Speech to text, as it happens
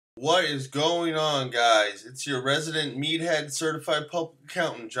What is going on, guys? It's your resident meathead certified public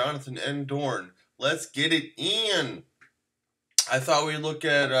accountant, Jonathan N. Dorn. Let's get it in. I thought we'd look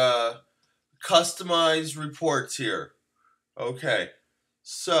at customized reports here. Okay,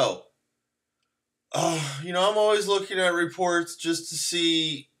 so, I'm always looking at reports just to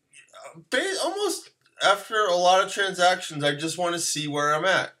see, almost after a lot of transactions, I just want to see where I'm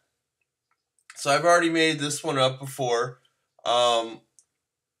at. So I've already made this one up before.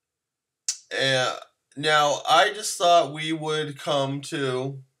 And now I just thought we would come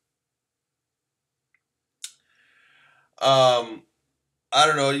to I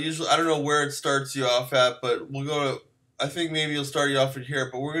don't know, I don't know where it starts you off at, but we'll go to, I think maybe it'll start you off at here,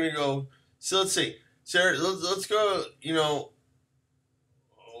 but we're gonna go, so let's see. Sarah, let's go,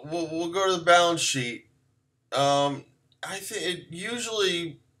 we'll go to the balance sheet. I think it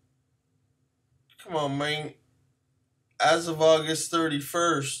usually, come on, man, as of August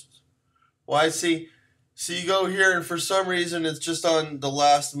 31st. Well, I see. So you go here, and for some reason, it's just on the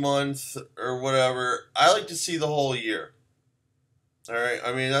last month or whatever. I like to see the whole year. All right?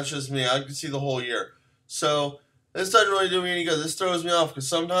 I mean, that's just me. I like to see the whole year. So this doesn't really do me any good. This throws me off because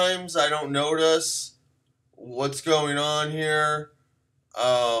sometimes I don't notice what's going on here.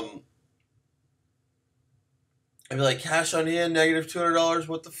 I'd be like, cash on hand, negative $200.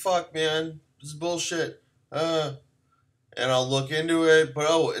 What the fuck, man? This is bullshit. And I'll look into it, but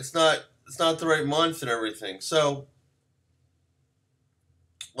it's not the right month and everything. So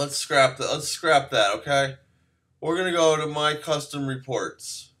let's scrap that. Let's scrap that, okay? We're gonna go to my custom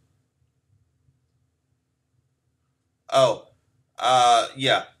reports.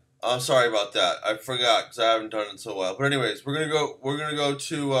 Yeah. I'm sorry about that. I forgot because I haven't done it so well. But anyways, we're gonna go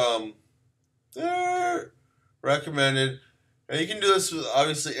to recommended. Now you can do this with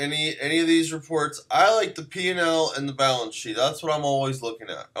obviously any of these reports. I like the P&L and the balance sheet. That's what I'm always looking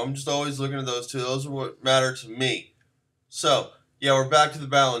at. I'm just always looking at those two. Those are what matter to me. So yeah, we're back to the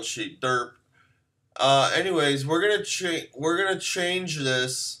balance sheet. Derp. Anyways, we're gonna change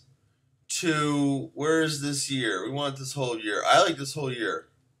this to, where is this year? We want this whole year. I like this whole year.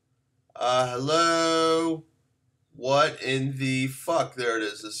 Hello. What in the fuck? There it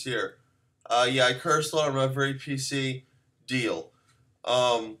is. This year. Yeah, I cursed a lot. I'm not very PC. Deal.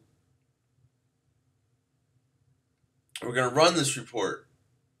 We're going to run this report.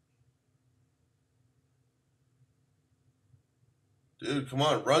 Dude, come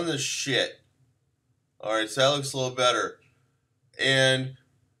on, run this shit. Alright, so that looks a little better. And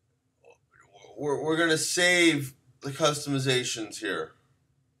we're going to save the customizations here.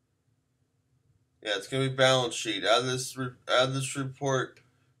 Yeah, it's going to be balance sheet. Add this report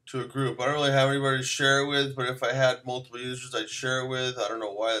to a group. I don't really have anybody to share it with, but if I had multiple users, I'd share it with. I don't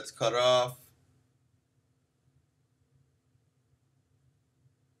know why it's cut off.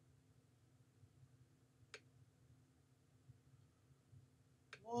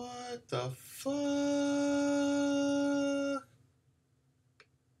 What the fuck?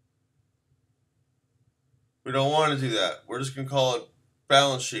 We don't want to do that. We're just going to call it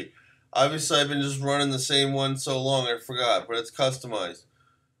balance sheet. Obviously, I've been just running the same one so long, I forgot, but it's customized.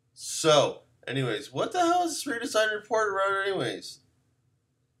 So, anyways, what the hell is this redesigned report around anyways?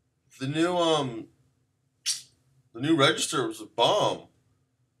 The new register was a bomb.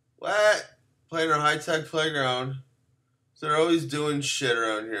 What? Playing our high-tech playground. So they're always doing shit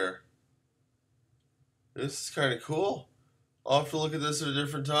around here. This is kind of cool. I'll have to look at this at a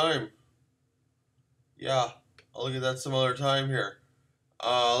different time. Yeah, I'll look at that some other time here.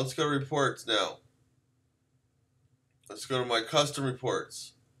 Let's go to reports now. Let's go to my custom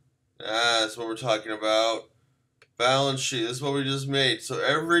reports. That's what we're talking about. Balance sheet. This is what we just made. So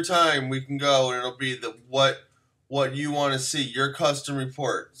every time we can go and it'll be the what you want to see, your custom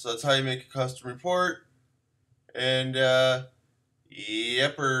report. So that's how you make a custom report. And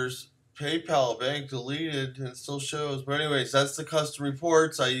yeppers, PayPal bank deleted and it still shows. But anyways, that's the custom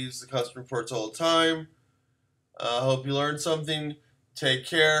reports. I use the custom reports all the time. Hope you learned something. Take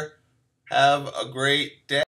care. Have a great day.